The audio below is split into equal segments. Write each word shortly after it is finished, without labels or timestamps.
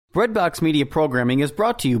Breadbox Media Programming is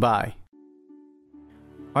brought to you by...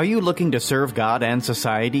 Are you looking to serve God and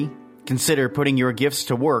society? Consider putting your gifts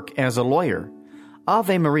to work as a lawyer.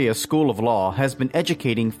 Ave Maria School of Law has been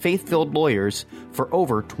educating faith-filled lawyers for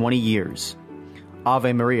over 20 years.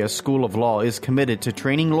 Ave Maria School of Law is committed to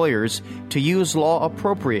training lawyers to use law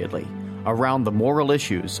appropriately around the moral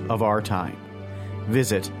issues of our time.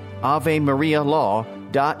 Visit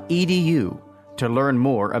avemarialaw.edu to learn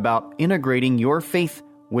more about integrating your faith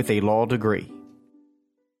with a law degree.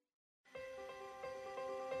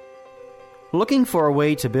 Looking for a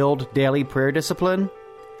way to build daily prayer discipline?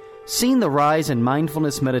 Seen the rise in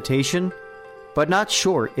mindfulness meditation, but not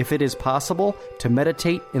sure if it is possible to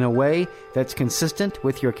meditate in a way that's consistent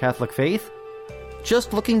with your Catholic faith?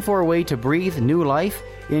 Just looking for a way to breathe new life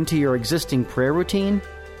into your existing prayer routine?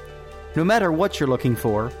 No matter what you're looking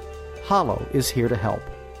for, Hallow is here to help.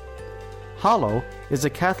 Hallow is a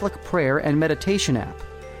Catholic prayer and meditation app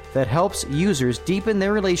that helps users deepen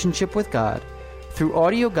their relationship with God through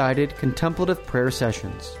audio-guided contemplative prayer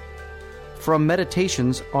sessions. From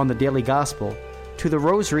meditations on the daily gospel to the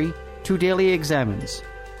rosary to daily examens,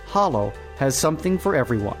 Hallow has something for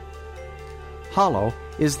everyone. Hallow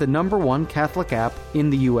is the #1 Catholic app in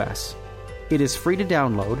the U.S. It is free to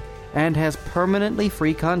download and has permanently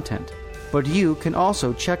free content, but you can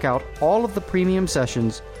also check out all of the premium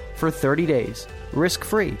sessions for 30 days,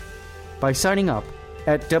 risk-free, by signing up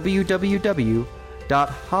at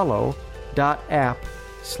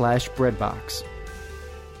www.hallow.app/breadbox.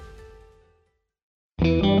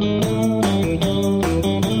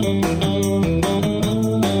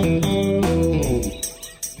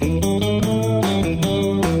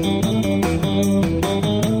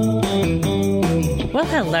 Well,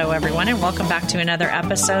 hello, everyone, and welcome back to another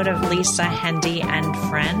episode of Lisa Hendy and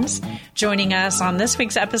Friends. Joining us on this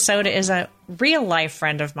week's episode is a real-life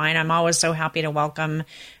friend of mine. I'm always so happy to welcome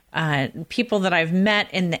people that I've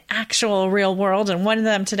met in the actual real world, and one of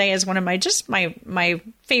them today is one of my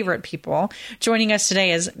favorite people. Joining us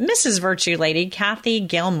today is Mrs. Virtue Lady, Kathy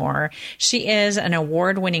Gilmore. She is an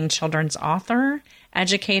award-winning children's author,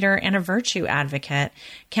 educator, and a virtue advocate.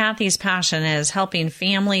 Kathy's passion is helping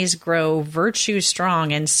families grow virtue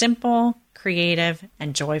strong in simple, creative,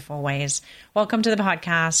 and joyful ways. Welcome to the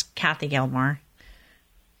podcast, Kathy Gilmore.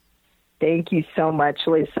 Thank you so much,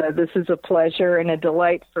 Lisa. This is a pleasure and a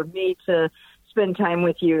delight for me to spend time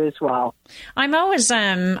with you as well. I'm always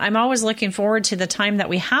looking forward to the time that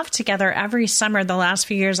we have together every summer. The last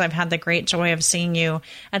few years, I've had the great joy of seeing you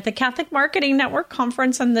at the Catholic Marketing Network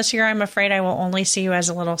Conference, and this year, I'm afraid I will only see you as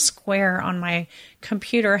a little square on my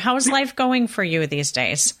computer. How's life going for you these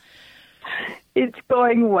days? It's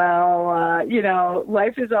going well.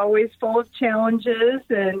 Life is always full of challenges,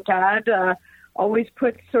 and God always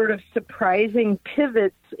puts sort of surprising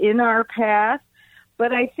pivots in our path.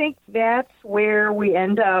 But I think that's where we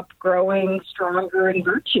end up growing stronger in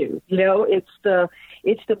virtue. It's the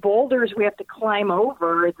boulders we have to climb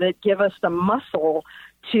over that give us the muscle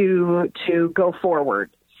to go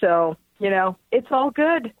forward. So, it's all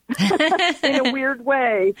good in a weird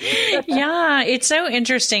way. Yeah, it's so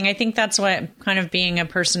interesting. I think that's what kind of being a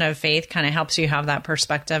person of faith kind of helps you have that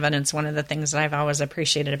perspective. And it's one of the things that I've always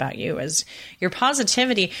appreciated about you is your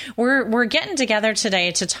positivity. We're getting together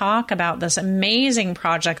today to talk about this amazing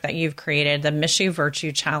project that you've created, the Miss You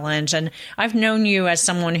Virtue Challenge. And I've known you as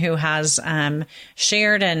someone who has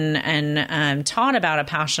shared and taught about a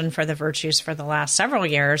passion for the virtues for the last several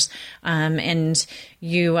years. And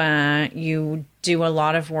you do a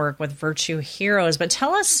lot of work with Virtue Heroes, but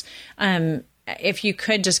tell us if you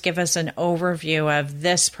could just give us an overview of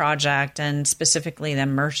this project and specifically the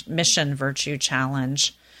Mission Virtue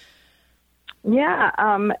Challenge. Yeah,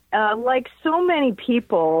 like so many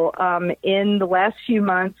people in the last few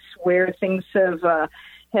months where things have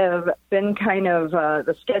been kind of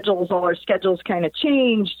all our schedules kind of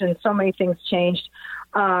changed and so many things changed.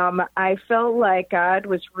 I felt like God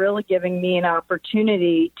was really giving me an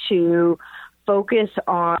opportunity to focus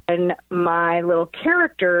on my little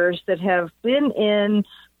characters that have been in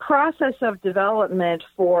process of development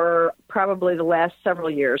for probably the last several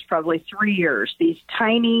years, probably 3 years, these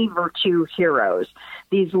tiny virtue heroes,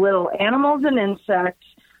 these little animals and insects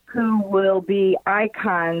who will be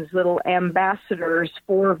icons, little ambassadors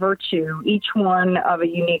for virtue, each one of a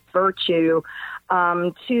unique virtue,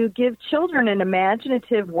 to give children an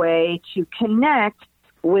imaginative way to connect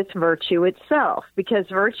with virtue itself, because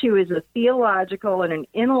virtue is a theological and an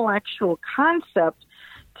intellectual concept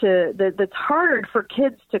that's hard for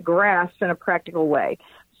kids to grasp in a practical way.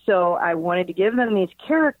 So I wanted to give them these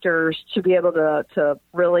characters to be able to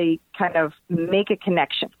really kind of make a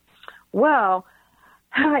connection. Well,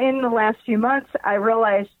 in the last few months, I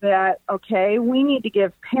realized that, okay, we need to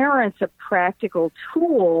give parents a practical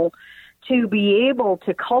tool to be able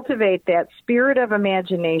to cultivate that spirit of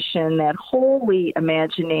imagination, that holy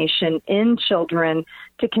imagination in children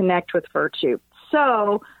to connect with virtue.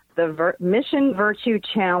 So the Mission Virtue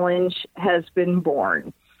Challenge has been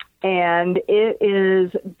born. And it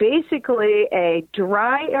is basically a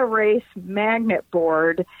dry erase magnet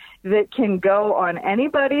board that can go on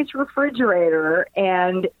anybody's refrigerator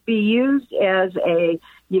and be used as a,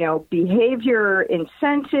 behavior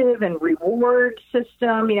incentive and reward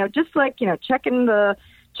system, just like, checking the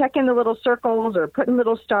little circles or putting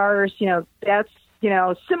little stars, that's,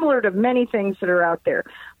 similar to many things that are out there.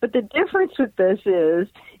 But the difference with this is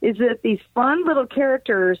that these fun little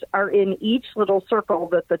characters are in each little circle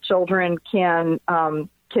that the children can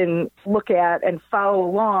look at and follow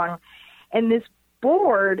along. And this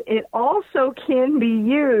board, it also can be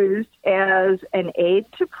used as an aid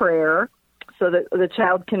to prayer so that the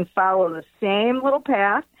child can follow the same little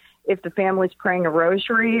path if the family's praying a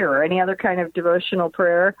rosary or any other kind of devotional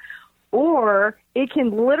prayer. Or it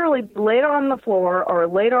can literally be laid on the floor or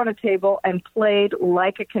laid on a table and played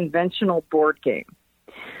like a conventional board game.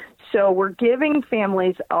 So we're giving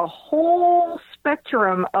families a whole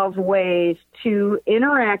spectrum of ways to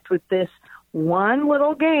interact with this one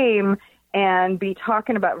little game and be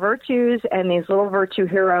talking about virtues and these little virtue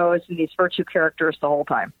heroes and these virtue characters the whole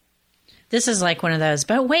time. This is like one of those,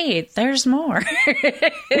 but wait, there's more.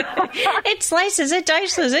 It slices, it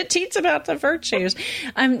dices, it teaches about the virtues.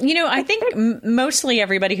 I think mostly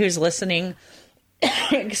everybody who's listening,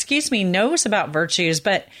 knows about virtues,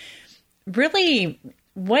 but really,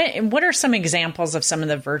 what are some examples of some of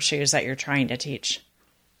the virtues that you're trying to teach?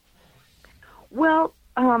 Well,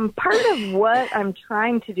 part of what I'm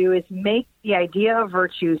trying to do is make the idea of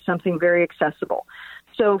virtue something very accessible.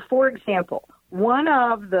 So, for example, one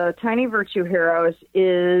of the tiny virtue heroes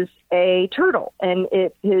is a turtle, and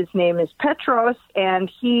his name is Petros, and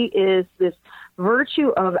he is this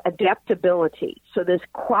virtue of adaptability. So this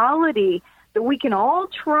quality that we can all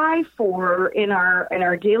try for in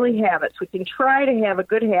our daily habits. We can try to have a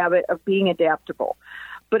good habit of being adaptable,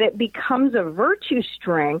 but it becomes a virtue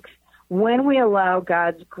strength when we allow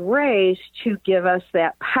God's grace to give us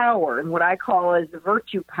that power, and what I call is the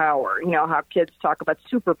virtue power. You know how kids talk about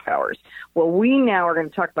superpowers. Well, we now are going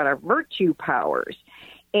to talk about our virtue powers.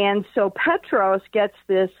 And so Petros gets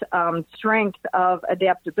this strength of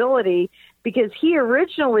adaptability because he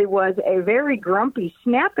originally was a very grumpy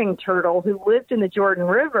snapping turtle who lived in the Jordan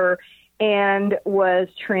River and was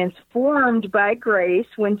transformed by grace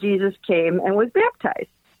when Jesus came and was baptized.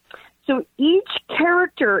 So each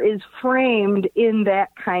character is framed in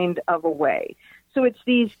that kind of a way. So it's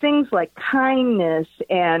these things like kindness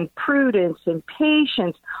and prudence and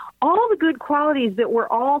patience, all the good qualities that we're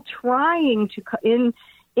all trying to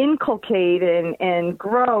inculcate and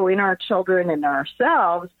grow in our children and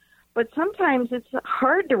ourselves. But sometimes it's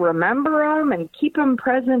hard to remember them and keep them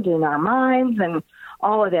present in our minds and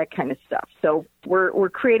all of that kind of stuff. So we're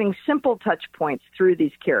creating simple touch points through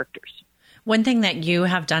these characters. One thing that you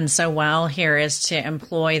have done so well here is to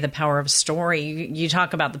employ the power of story. You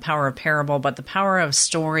talk about the power of parable, but the power of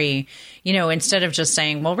story, instead of just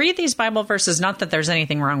saying, well, read these Bible verses, not that there's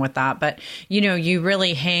anything wrong with that, but, you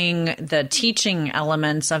really hang the teaching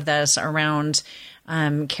elements of this around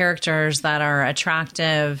characters that are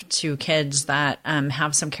attractive to kids that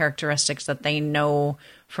have some characteristics that they know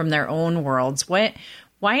from their own worlds.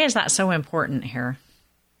 Why is that so important here?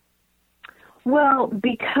 Well,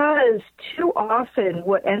 because too often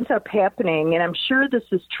what ends up happening, and I'm sure this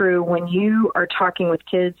is true when you are talking with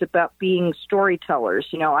kids about being storytellers,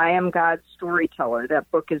 I am God's storyteller.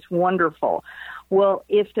 That book is wonderful. Well,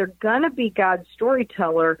 if they're going to be God's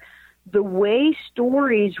storyteller, the way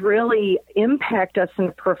stories really impact us in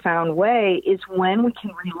a profound way is when we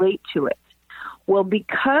can relate to it. Well,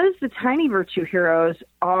 because the tiny virtue heroes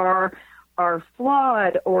are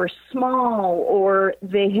flawed or small, or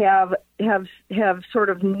they have sort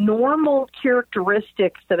of normal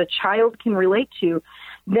characteristics that a child can relate to,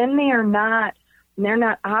 then they're not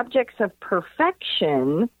objects of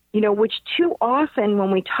perfection, which too often when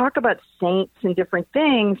we talk about saints and different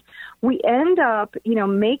things, we end up,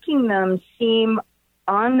 making them seem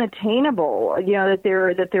unattainable,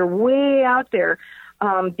 that they're way out there.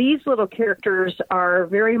 These little characters are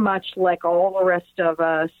very much like all the rest of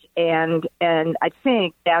us, and I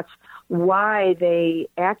think that's why they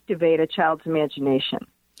activate a child's imagination.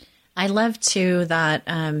 I love, too, that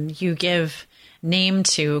you give name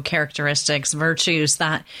to characteristics, virtues,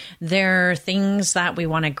 that they're things that we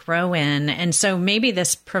want to grow in. And so maybe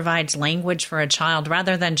this provides language for a child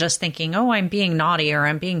rather than just thinking, oh, I'm being naughty or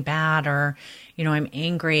I'm being bad or, I'm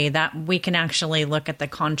angry, that we can actually look at the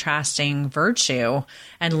contrasting virtue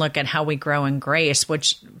and look at how we grow in grace,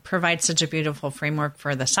 which provides such a beautiful framework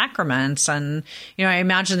for the sacraments. And, I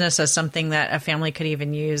imagine this as something that a family could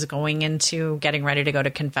even use going into getting ready to go to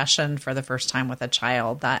confession for the first time with a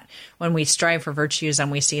child, that when we strive for virtues and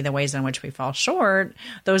we see the ways in which we fall short,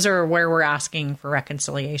 those are where we're asking for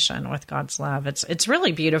reconciliation with God's love. It's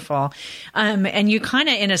really beautiful. And you kind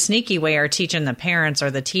of, in a sneaky way, are teaching the parents or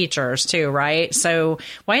the teachers too, right? So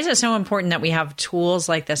why is it so important that we have tools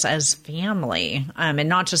like this as family, and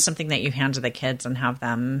not just something that you hand to the kids and have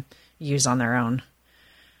them use on their own?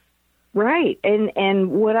 Right.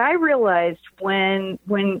 And what I realized when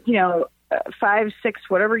 5, 6,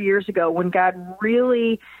 whatever years ago, when God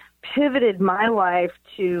really pivoted my life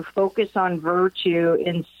to focus on virtue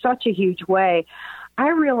in such a huge way, I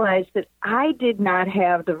realized that I did not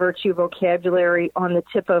have the virtue vocabulary on the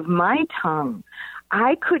tip of my tongue.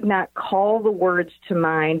 I could not call the words to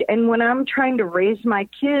mind. And when I'm trying to raise my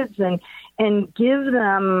kids and give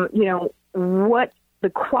them, what the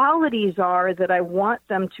qualities are that I want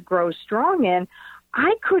them to grow strong in,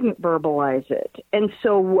 I couldn't verbalize it. And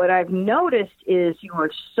so what I've noticed is, you are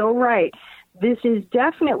so right, this is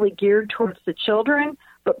definitely geared towards the children,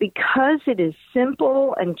 but because it is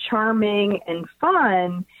simple and charming and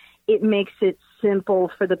fun, it makes it simple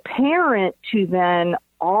for the parent to then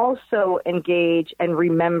also engage and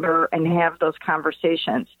remember and have those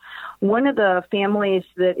conversations. One of the families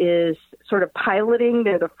that is sort of piloting,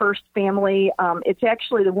 they're the first family. It's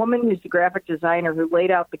actually the woman who's the graphic designer who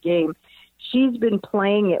laid out the game. She's been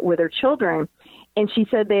playing it with her children, and she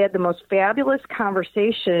said they had the most fabulous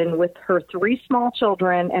conversation with her 3 small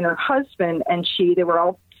children and her husband, and they were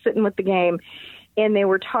all sitting with the game, and they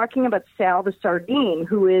were talking about Sal the sardine,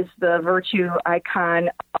 who is the virtue icon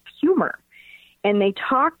of humor. And they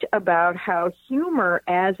talked about how humor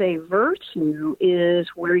as a virtue is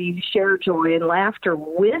where you share joy and laughter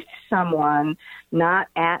with someone, not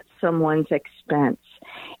at someone's expense.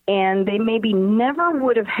 And they maybe never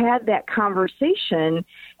would have had that conversation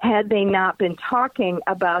had they not been talking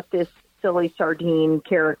about this silly sardine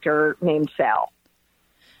character named Sal.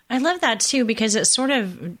 I love that, too, because it sort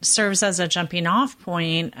of serves as a jumping off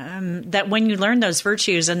point, that when you learn those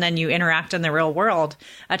virtues and then you interact in the real world,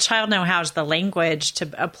 a child now has the language to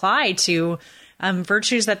apply to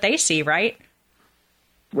virtues that they see, right?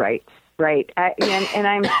 Right.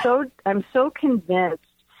 And I'm so convinced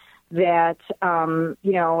that,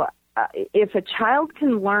 if a child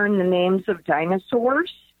can learn the names of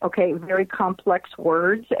dinosaurs, very complex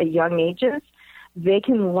words at young ages, they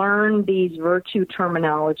can learn these virtue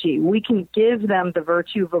terminology. We can give them the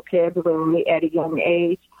virtue vocabulary at a young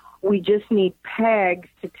age. We just need pegs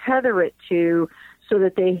to tether it to so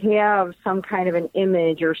that they have some kind of an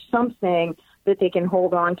image or something that they can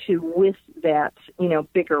hold on to with that,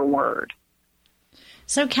 bigger word.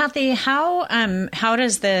 So, Kathy, how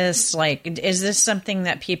does this, is this something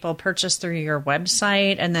that people purchase through your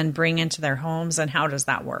website and then bring into their homes, and how does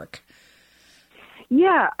that work?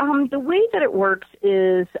 Yeah, the way that it works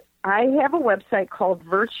is I have a website called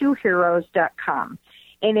virtueheroes.com,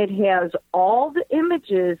 and it has all the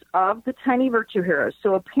images of the tiny virtue heroes.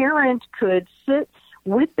 So a parent could sit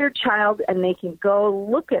with their child and they can go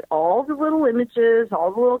look at all the little images,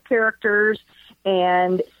 all the little characters,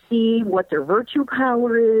 and see what their virtue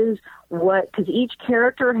power is, because each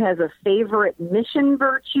character has a favorite mission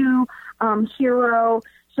virtue hero.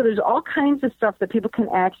 So there's all kinds of stuff that people can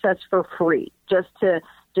access for free, just to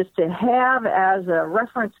have as a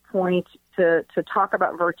reference point to talk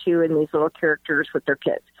about virtue and these little characters with their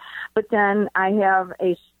kids. But then I have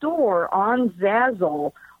a store on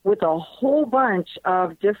Zazzle with a whole bunch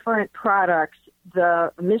of different products.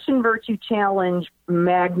 The Mission Virtue Challenge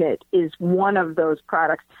magnet is one of those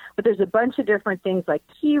products, but there's a bunch of different things like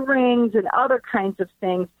key rings and other kinds of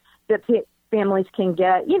things that families can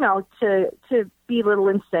get, to be little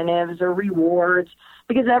incentives or rewards,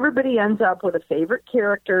 because everybody ends up with a favorite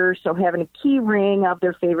character. So having a key ring of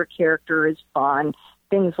their favorite character is fun,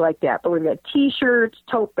 things like that. But we've got T-shirts,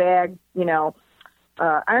 tote bag,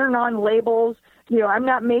 iron-on labels. I'm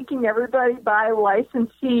not making everybody buy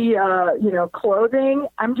licensee, clothing.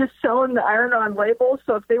 I'm just selling the iron-on label.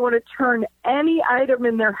 So if they want to turn any item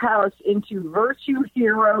in their house into Virtue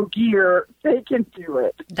Hero gear, they can do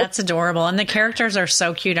it. That's adorable. And the characters are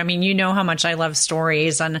so cute. I mean, you know how much I love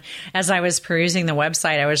stories. And as I was perusing the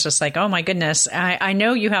website, I was just like, oh my goodness, I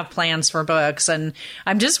know you have plans for books. And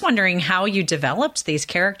I'm just wondering how you developed these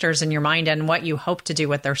characters in your mind and what you hope to do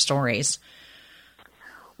with their stories.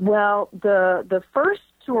 Well, the first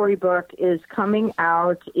storybook is coming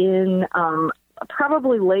out in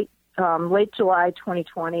probably late July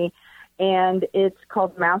 2020, and it's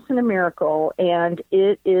called Mouse and a Miracle, and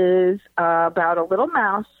it is about a little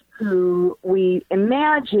mouse who we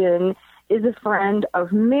imagine is a friend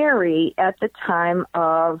of Mary at the time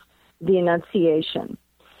of the Annunciation.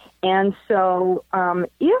 And so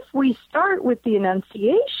if we start with the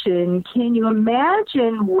Annunciation, can you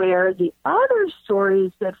imagine where the other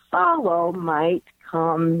stories that follow might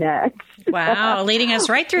come next? Wow, leading us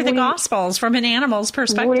right through the Gospels from an animal's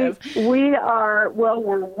perspective. We're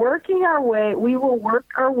working our way, we will work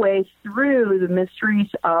our way through the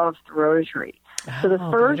mysteries of the Rosary. So the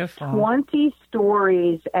first beautiful. 20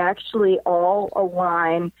 stories actually all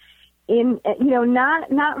align in,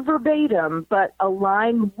 not verbatim, but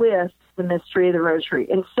align with the mystery of the Rosary.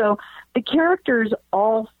 And so the characters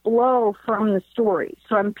all flow from the story.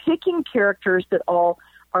 So I'm picking characters that all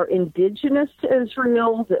are indigenous to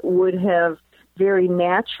Israel, that would have very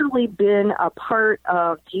naturally been a part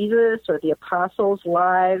of Jesus or the apostles'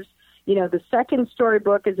 lives. The second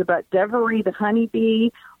storybook is about Devery the honeybee.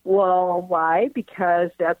 Well, why? Because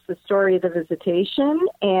that's the story of the visitation.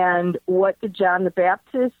 And what did John the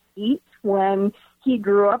Baptist eat when he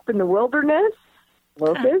grew up in the wilderness?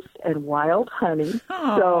 Locusts and wild honey.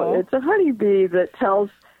 Aww. So it's a honeybee that tells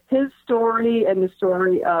his story and the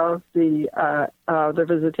story of the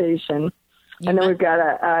visitation. And then we've got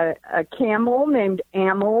a camel named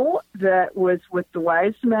Amel that was with the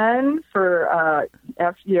wise men for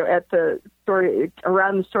at the story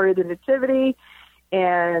around the story of the Nativity,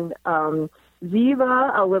 and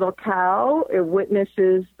Ziva, a little cow, it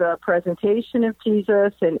witnesses the presentation of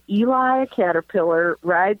Jesus, and Eli, a caterpillar,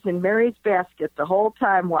 rides in Mary's basket the whole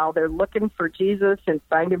time while they're looking for Jesus and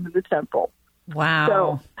find him in the temple.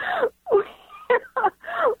 Wow. So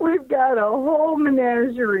we've got a whole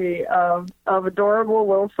menagerie of adorable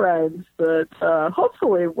little friends that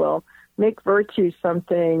hopefully will make Virtue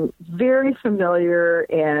something very familiar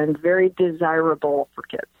and very desirable for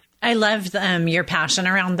kids. I love your passion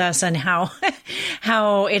around this and how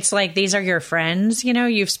it's like these are your friends.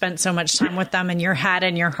 You've spent so much time with them in your head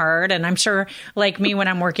and your heart. And I'm sure, like me, when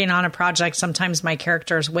I'm working on a project, sometimes my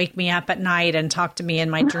characters wake me up at night and talk to me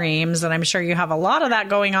in my dreams. And I'm sure you have a lot of that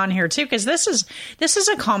going on here, too, because this is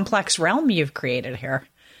a complex realm you've created here.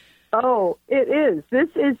 Oh, it is. This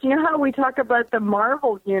is, how we talk about the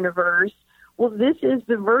Marvel universe? Well, this is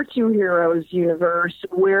the Virtue Heroes universe,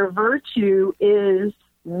 where Virtue is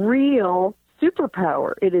real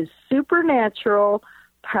superpower. It is supernatural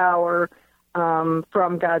power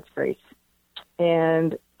from God's grace.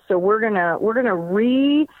 And so we're gonna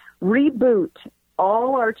reboot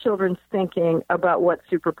all our children's thinking about what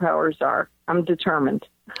superpowers are. I'm determined.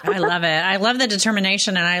 I love it. I love the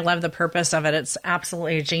determination, and I love the purpose of it. It's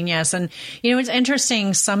absolutely genius. And, it's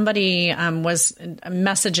interesting. Somebody was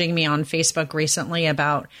messaging me on Facebook recently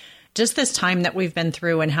about just this time that we've been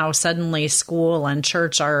through and how suddenly school and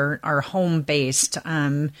church are home based.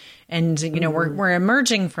 And, we're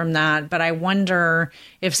emerging from that. But I wonder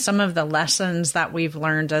if some of the lessons that we've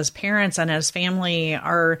learned as parents and as family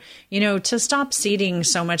are, to stop ceding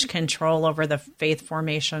so much control over the faith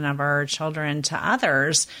formation of our children to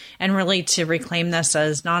others, and really to reclaim this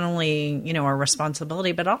as not only, a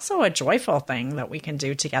responsibility, but also a joyful thing that we can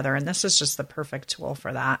do together. And this is just the perfect tool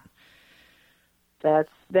for that.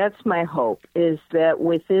 That's my hope, is that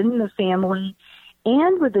within the family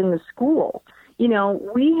and within the school,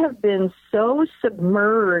 we have been so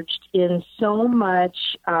submerged in so much,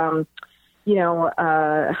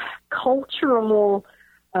 cultural,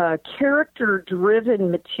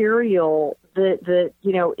 character-driven material that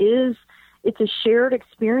it's a shared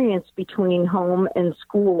experience between home and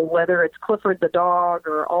school, whether it's Clifford the dog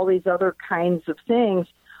or all these other kinds of things.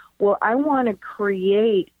 Well, I want to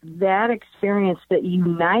create that experience that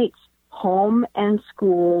unites home and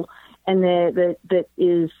school, and that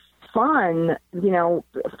is fun,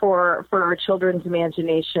 for our children's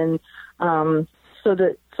imagination, so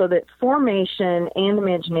that formation and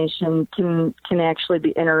imagination can actually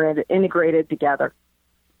be integrated together.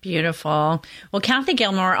 Beautiful. Well, Kathy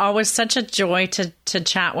Gilmore, always such a joy to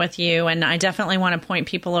chat with you. And I definitely want to point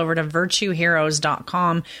people over to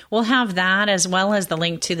virtueheroes.com. We'll have that as well as the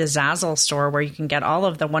link to the Zazzle store where you can get all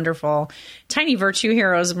of the wonderful Tiny Virtue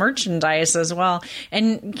Heroes merchandise as well.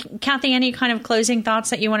 And Kathy, any kind of closing thoughts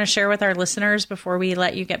that you want to share with our listeners before we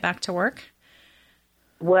let you get back to work?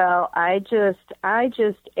 Well, I just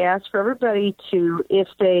ask for everybody to, if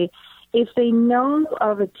they know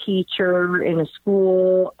of a teacher in a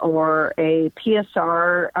school or a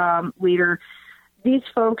PSR leader, these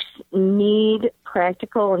folks need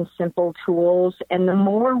practical and simple tools. And the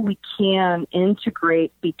more we can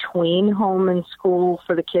integrate between home and school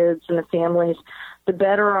for the kids and the families, the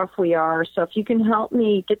better off we are. So if you can help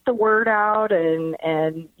me get the word out and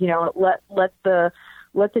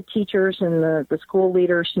let the teachers and the school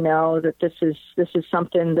leaders know that this is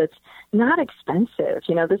something that's not expensive.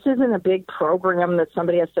 This isn't a big program that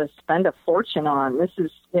somebody has to spend a fortune on. This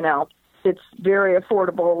is, it's very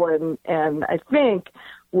affordable and I think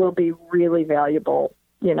will be really valuable,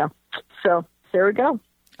 So there we go.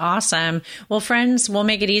 Awesome. Well, friends, we'll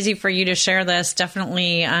make it easy for you to share this.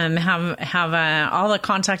 Definitely have all the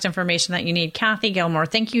contact information that you need. Kathy Gilmore,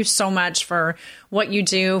 thank you so much for what you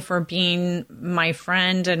do, for being my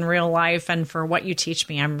friend in real life, and for what you teach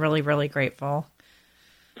me. I'm really, really grateful.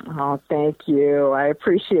 Oh, thank you. I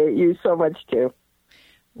appreciate you so much, too.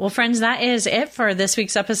 Well, friends, that is it for this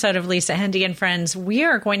week's episode of Lisa Hendey and Friends. We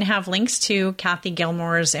are going to have links to Kathy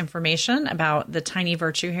Gilmore's information about the Tiny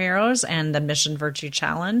Virtue Heroes and the Mission Virtue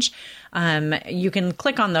Challenge. You can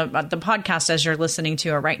click on the podcast as you're listening to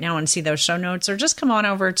it right now and see those show notes, or just come on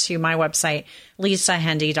over to my website,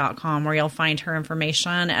 lisahendey.com, where you'll find her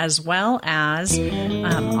information as well as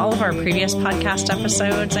all of our previous podcast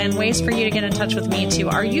episodes and ways for you to get in touch with me too.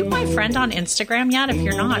 Are you my friend on Instagram yet? If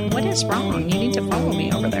you're not, what is wrong? You need to follow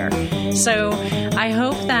me over there. So I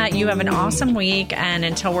hope that you have an awesome week, and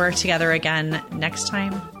until we're together again next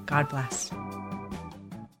time, God bless.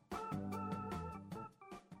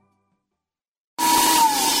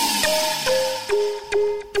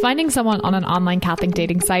 Finding someone on an online Catholic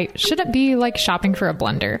dating site shouldn't be like shopping for a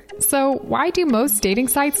blender. So why do most dating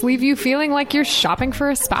sites leave you feeling like you're shopping for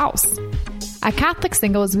a spouse? At Catholic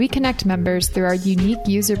Singles, we connect members through our unique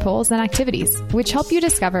user polls and activities, which help you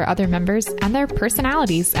discover other members and their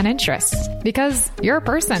personalities and interests. Because you're a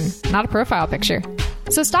person, not a profile picture.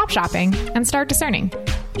 So stop shopping and start discerning.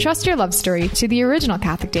 Trust your love story to the original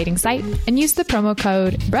Catholic dating site and use the promo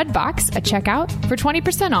code BREADBOX at checkout for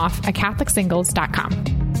 20% off at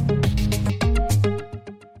CatholicSingles.com.